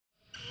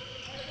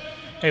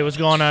Hey, what's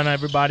going on,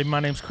 everybody? My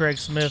name's Craig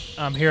Smith.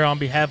 I'm here on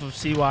behalf of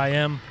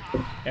CYM,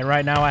 and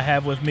right now I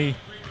have with me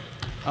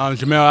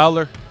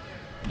Jamel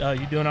Outler.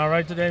 You doing all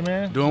right today,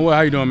 man? Doing well.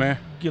 How you doing, man?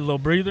 Get a little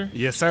breather?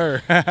 Yes,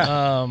 sir.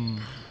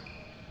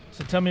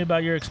 So tell me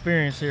about your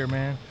experience here,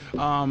 man.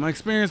 My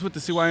experience with the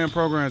CYM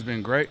program has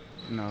been great.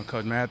 You know,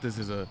 Coach Mathis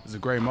is a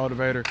great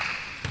motivator.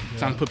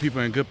 Trying to put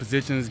people in good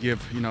positions, give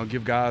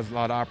guys a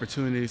lot of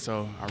opportunities.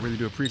 So I really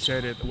do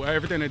appreciate it. Well,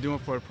 everything they're doing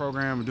for the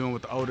program and doing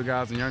with the older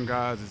guys and young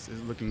guys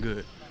is looking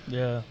good.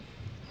 Yeah,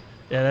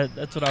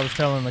 that's what I was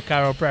telling the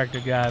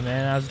chiropractor guy,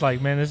 man. I was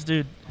like, man, this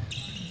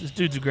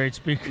dude's a great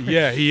speaker.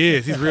 Yeah, he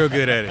is. He's real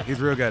good at it. He's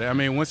real good at it. I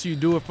mean, once you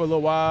do it for a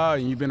little while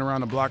and you've been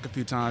around the block a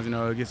few times, you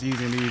know, it gets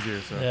easier and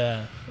easier. So.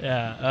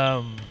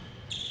 Yeah.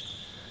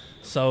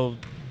 So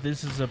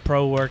this is a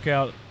pro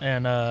workout,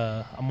 and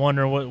I'm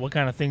wondering what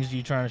kind of things are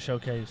you trying to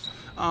showcase?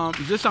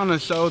 Just trying to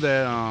show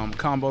that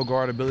combo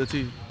guard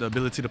ability, the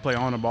ability to play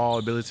on the ball,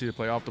 ability to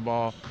play off the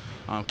ball,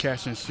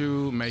 catch and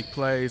shoot, make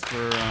plays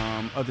for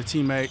other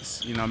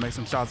teammates, you know, make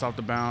some shots off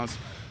the bounce,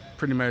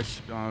 pretty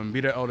much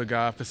be that older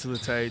guy,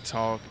 facilitate,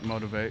 talk,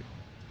 motivate.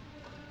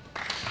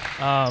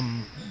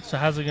 So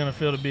how's it going to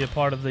feel to be a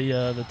part of the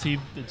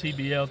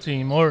TBL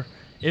team, or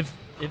if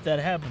that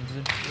happens,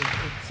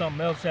 if something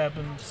else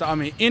happens? So I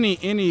mean,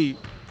 any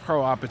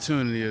pro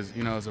opportunity is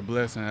a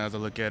blessing as I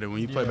look at it.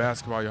 When you play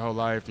basketball your whole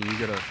life and you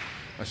get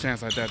a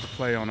chance like that to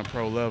play on a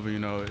pro level, you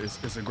know,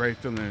 it's a great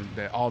feeling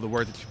that all the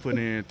work that you put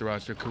in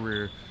throughout your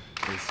career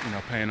is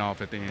paying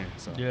off at the end.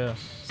 So yeah,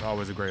 it's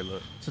always a great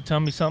look. So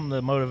tell me something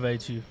that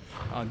motivates you.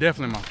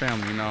 Definitely my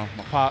family. You know,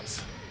 my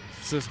pops,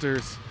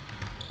 sisters,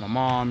 my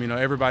mom,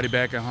 everybody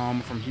back at home.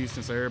 I'm from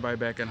Houston, so everybody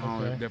back at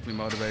home definitely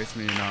motivates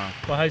me.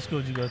 What high school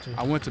did you go to?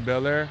 I went to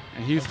Bel Air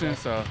in Houston,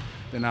 so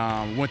then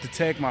went to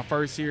Tech my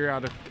first year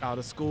out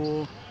of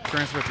school,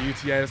 transferred to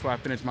UTA. That's why I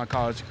finished my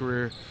college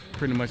career.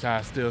 Pretty much how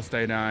I still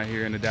stay down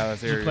here in the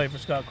Dallas area. Did you play for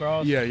Scott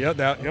Cross? Yeah,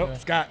 yep,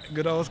 Scott,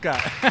 good old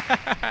Scott.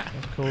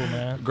 That's cool,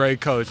 man.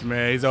 Great coach,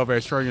 man. He's over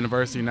at Shore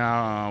University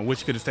now. Wish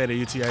he could have stayed at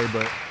UTA,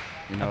 but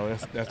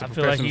that's the professional I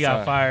feel like he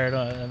got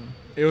fired.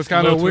 It was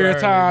kind of a weird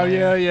time.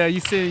 Man. Yeah.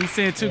 You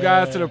send two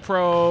guys to the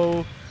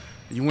pro.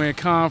 You win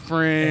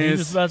conference. And he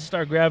was about to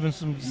start grabbing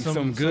some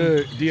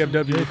good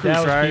DFW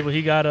recruits, right? People.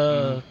 He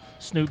got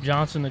Snoop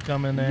Johnson to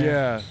come in there.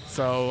 Yeah.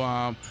 So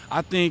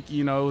I think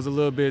it was a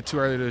little bit too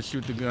early to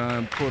shoot the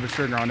gun, pull the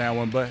trigger on that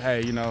one. But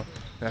hey,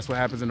 that's what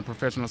happens in the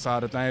professional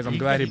side of things. I'm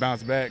glad he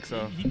bounced back.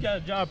 So he got a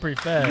job pretty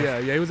fast.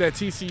 Yeah. He was at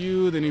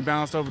TCU, then he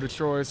bounced over to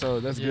Troy. So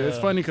that's good. It's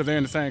funny because they're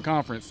in the same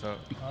conference. So.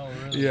 Oh,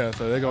 really? Yeah.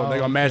 So they're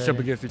gonna match up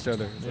against each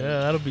other. So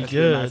yeah, that'll be that's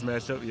good. A nice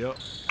matchup. Yep.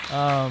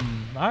 All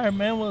right,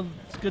 man. Well,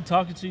 it's good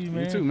talking to you,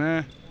 man. You too,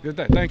 man. Good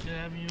day. Thank you. Good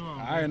having you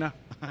on. All right, now.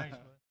 Thanks,